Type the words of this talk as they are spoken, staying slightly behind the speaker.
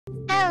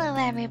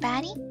Hello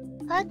everybody,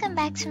 welcome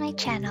back to my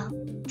channel.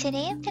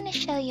 Today I'm gonna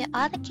show you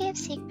all the cave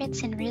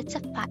secrets and roots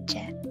of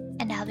Pacha,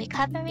 and I'll be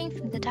covering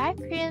from the dark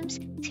rooms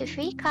to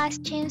free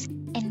costumes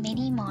and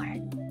many more.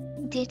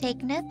 Do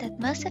take note that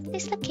most of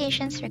these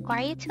locations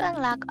require you to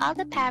unlock all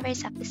the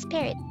powers of the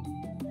spirit,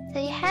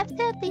 so you have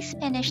to at least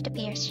finish the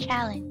Pierce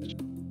challenge.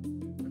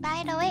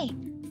 By the way,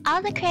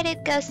 all the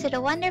credit goes to the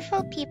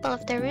wonderful people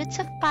of the Roots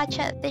of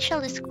Pacha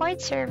official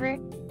Discord server,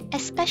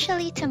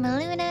 especially to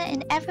Maluna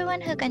and everyone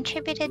who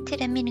contributed to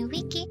the mini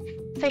wiki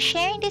for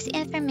sharing this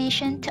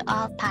information to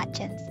all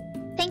Pachans.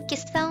 Thank you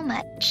so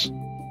much!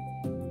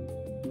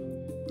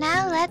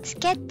 Now let's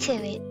get to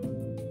it.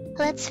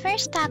 Let's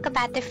first talk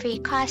about the free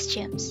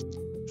costumes.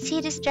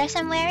 See this dress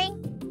I'm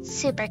wearing?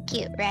 Super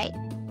cute, right?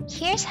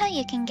 Here's how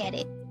you can get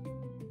it.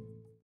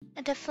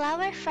 The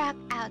flower frock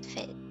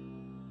outfit.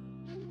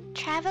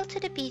 Travel to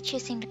the beach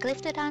using the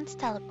Glyptodon's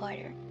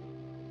teleporter.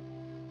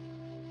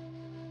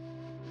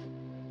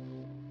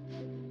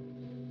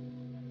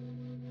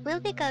 We'll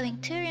be going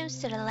 2 rooms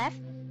to the left,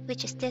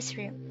 which is this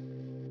room.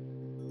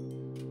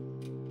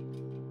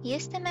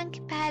 Use the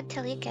monkey pad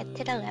till you get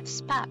to the left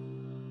spot.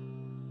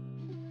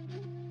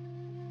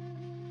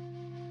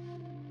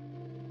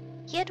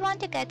 You'd want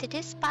to go to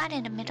this spot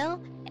in the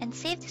middle and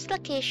save this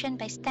location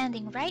by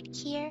standing right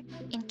here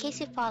in case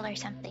you fall or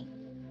something.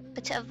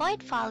 But to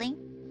avoid falling,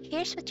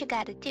 here's what you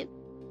gotta do.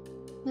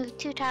 Move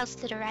 2 tiles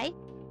to the right,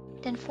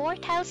 then 4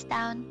 tiles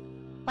down,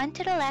 1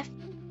 to the left,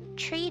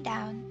 3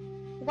 down,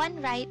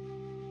 1 right,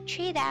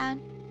 3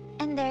 down,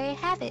 and there you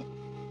have it.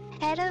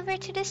 Head over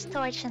to this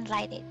torch and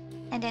light it,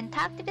 and then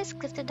talk to this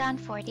Glyptodon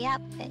for the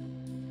outfit.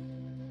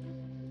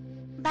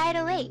 By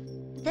the way,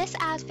 this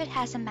outfit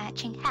has a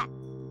matching hat.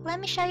 Let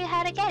me show you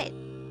how to get it.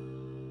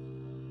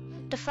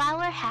 The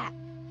flower hat.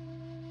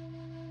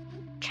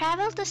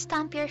 Travel to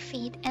stomp your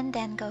feet and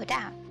then go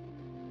down.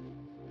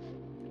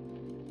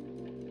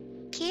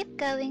 Keep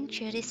going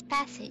through this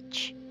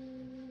passage.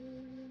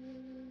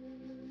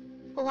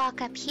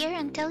 Walk up here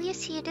until you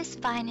see this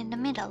vine in the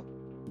middle.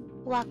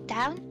 Walk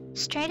down,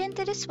 straight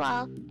into this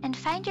wall, and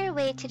find your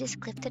way to this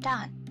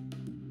Glyptodon.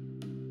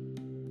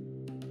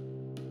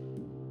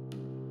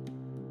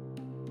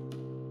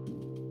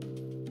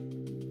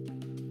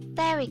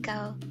 There we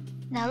go.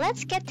 Now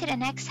let's get to the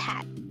next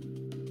hat.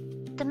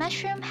 The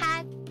mushroom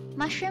hat,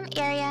 mushroom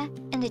area,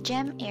 and the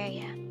gem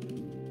area.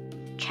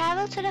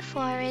 Travel to the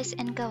forest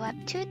and go up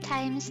 2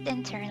 times,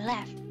 then turn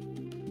left.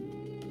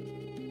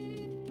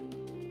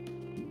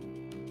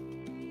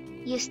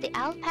 Use the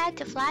owl pad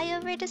to fly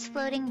over this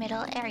floating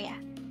middle area.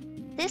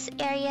 This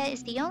area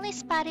is the only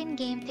spot in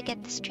game to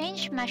get the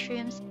strange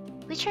mushrooms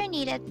which are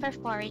needed for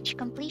forage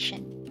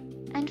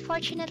completion.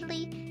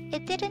 Unfortunately,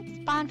 it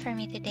didn't spawn for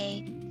me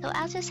today, so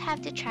I'll just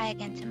have to try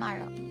again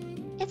tomorrow.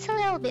 It's a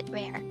little bit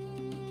rare.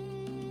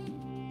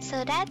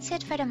 So that's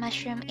it for the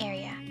mushroom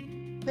area.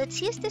 Let's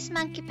use this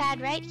monkey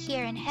pad right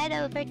here and head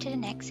over to the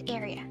next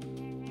area.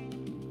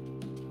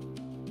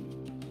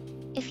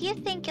 If you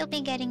think you'll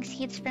be getting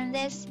seeds from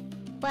this,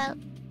 well,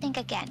 think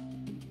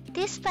again.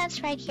 These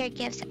plants right here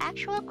gives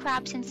actual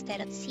crops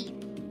instead of seed.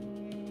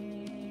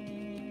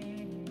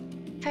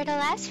 For the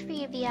last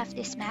freebie of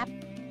this map,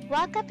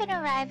 walk up and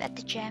arrive at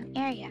the gem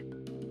area.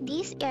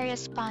 These areas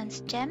spawns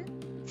gem,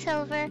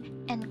 silver,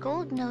 and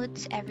gold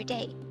nodes every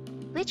day,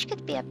 which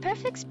could be a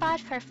perfect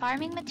spot for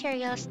farming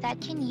materials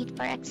that you need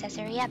for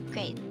accessory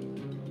upgrade.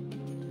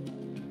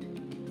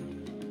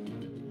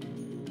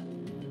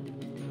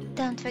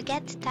 Don't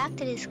forget to talk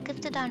to this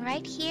Glyptodon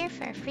right here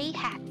for a free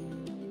hat.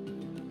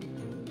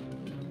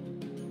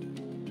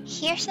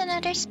 Here's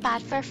another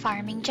spot for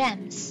farming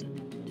gems.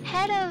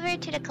 Head over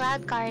to the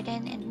Cloud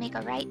Garden and make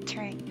a right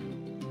turn.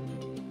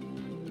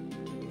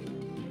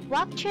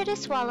 Walk through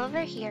this wall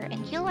over here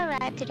and you'll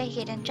arrive to the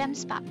hidden gem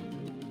spot.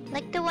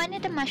 Like the one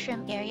in the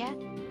mushroom area,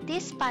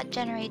 this spot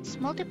generates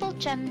multiple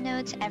gem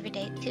nodes every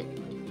day too.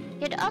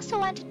 You'd also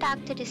want to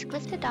talk to this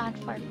Glyptodon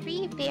for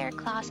free bear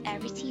claws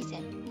every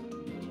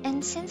season.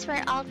 And since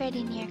we're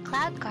already near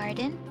Cloud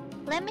Garden,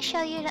 let me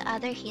show you the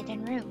other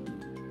hidden room.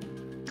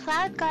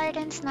 Cloud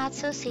Garden's not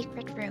so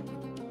secret room.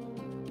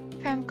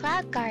 From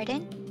Cloud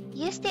Garden,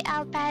 use the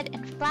owl pad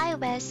and fly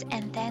west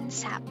and then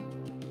south.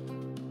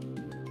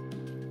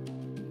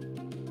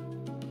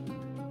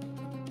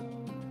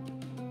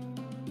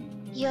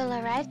 You'll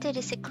arrive to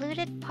the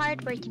secluded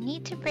part where you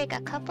need to break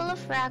a couple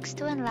of rocks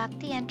to unlock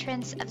the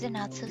entrance of the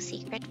not so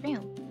secret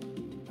room.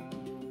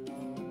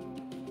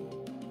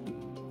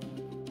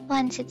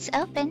 Once it's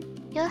open,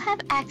 you'll have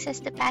access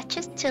to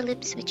Pacha's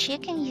tulips which you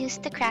can use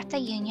to craft a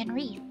union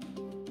wreath.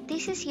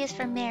 This is used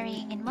for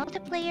marrying in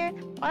multiplayer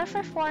or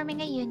for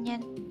forming a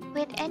union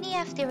with any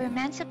of the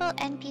romanceable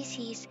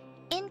NPCs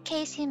in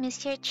case you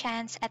miss your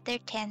chance at their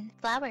 10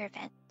 flower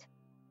event.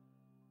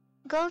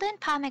 Golden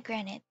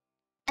Pomegranate.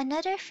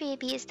 Another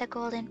freebie is the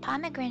golden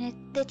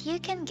pomegranate that you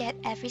can get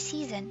every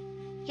season.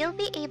 You'll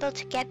be able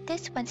to get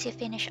this once you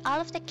finish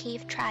all of the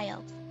cave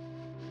trials.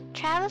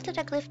 Travel to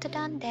the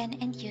Glyptodon then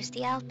and use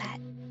the owl pad.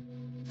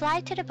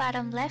 Fly to the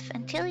bottom left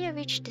until you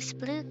reach this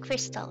blue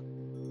crystal.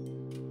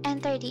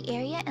 Enter the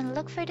area and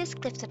look for this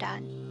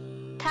Glyptodon.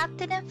 talk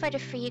to them for the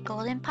free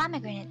golden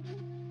pomegranate.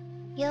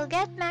 You'll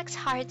get max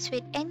hearts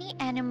with any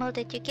animal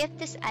that you give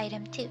this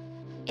item to.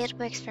 It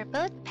works for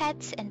both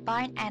pets and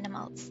barn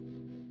animals,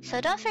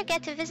 so don't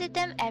forget to visit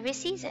them every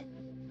season.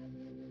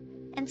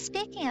 And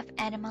speaking of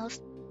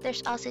animals,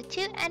 there's also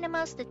 2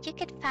 animals that you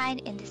can find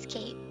in this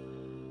cave.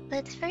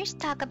 Let's first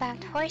talk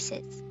about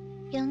horses.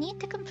 You'll need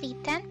to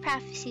complete 10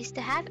 prophecies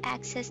to have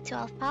access to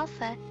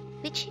alfalfa,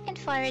 which you can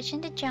forage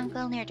in the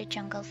jungle near the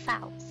jungle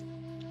fowls.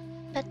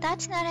 But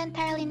that's not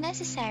entirely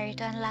necessary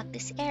to unlock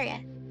this area.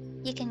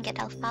 You can get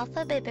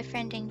alfalfa by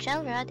befriending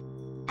Gelrod,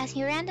 as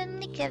he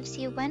randomly gives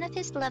you one of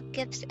his love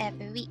gifts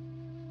every week.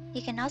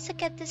 You can also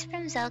get this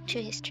from Zelk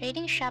through his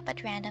trading shop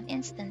at random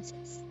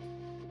instances.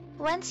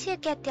 Once you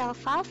get the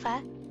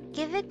alfalfa,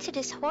 give it to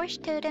this horse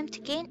totem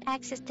to gain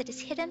access to this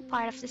hidden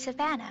part of the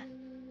savannah.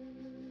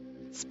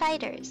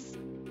 Spiders.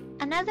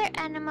 Another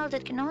animal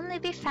that can only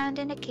be found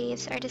in the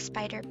caves are the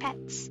spider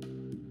pets.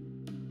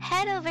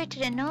 Head over to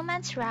the No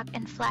Man's Rock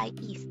and fly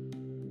east.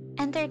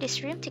 Enter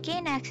this room to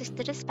gain access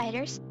to the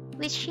spiders,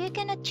 which you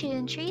can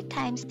attune 3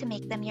 times to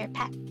make them your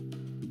pet.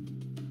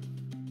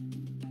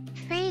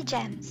 Free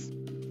gems.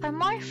 For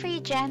more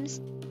free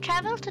gems,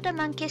 travel to the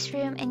monkey's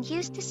room and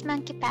use this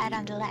monkey pad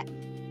on the left.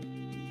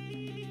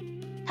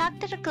 Talk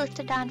to the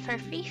Glyptodon for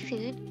free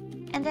food,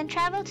 and then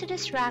travel to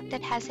this rock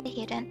that has a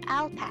hidden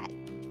owl pad.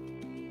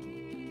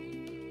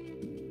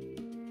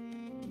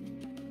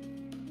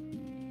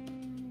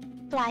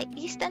 Fly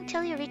east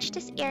until you reach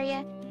this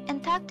area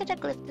and talk to the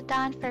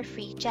Glyptodon for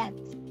free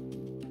gems.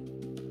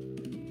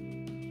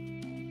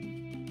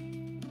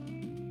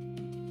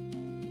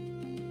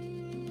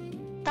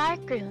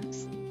 Dark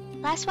rooms.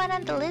 Last one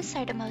on the list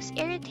are the most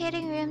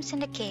irritating rooms in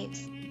the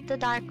caves, the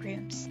dark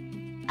rooms.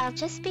 I'll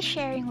just be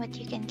sharing what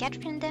you can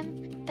get from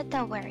them, but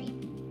don't worry,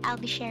 I'll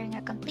be sharing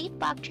a complete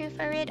walkthrough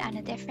for it on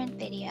a different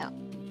video.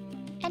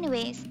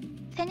 Anyways,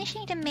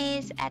 finishing the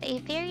maze at a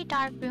very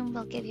dark room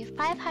will give you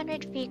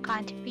 500 free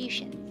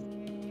contributions.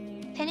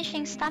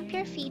 Finishing Stomp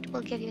Your Feet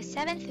will give you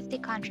 750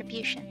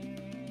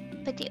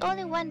 contribution. But the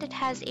only one that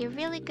has a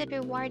really good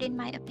reward in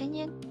my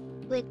opinion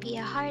would be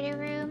a harder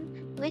room,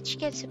 which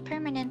gives a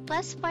permanent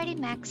plus 40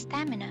 max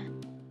stamina.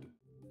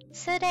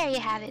 So there you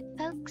have it,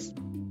 folks.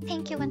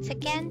 Thank you once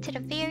again to the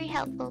very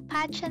helpful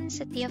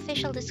Pachans at the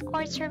official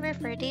Discord server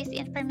for these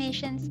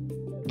informations,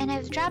 and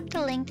I've dropped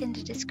a link in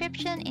the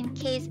description in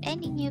case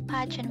any new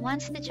Pachan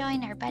wants to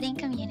join our budding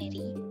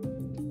community.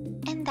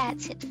 And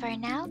that's it for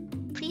now.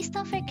 Please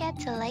don't forget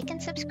to like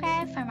and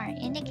subscribe for more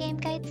indie game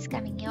guides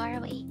coming your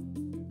way.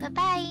 Bye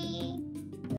bye!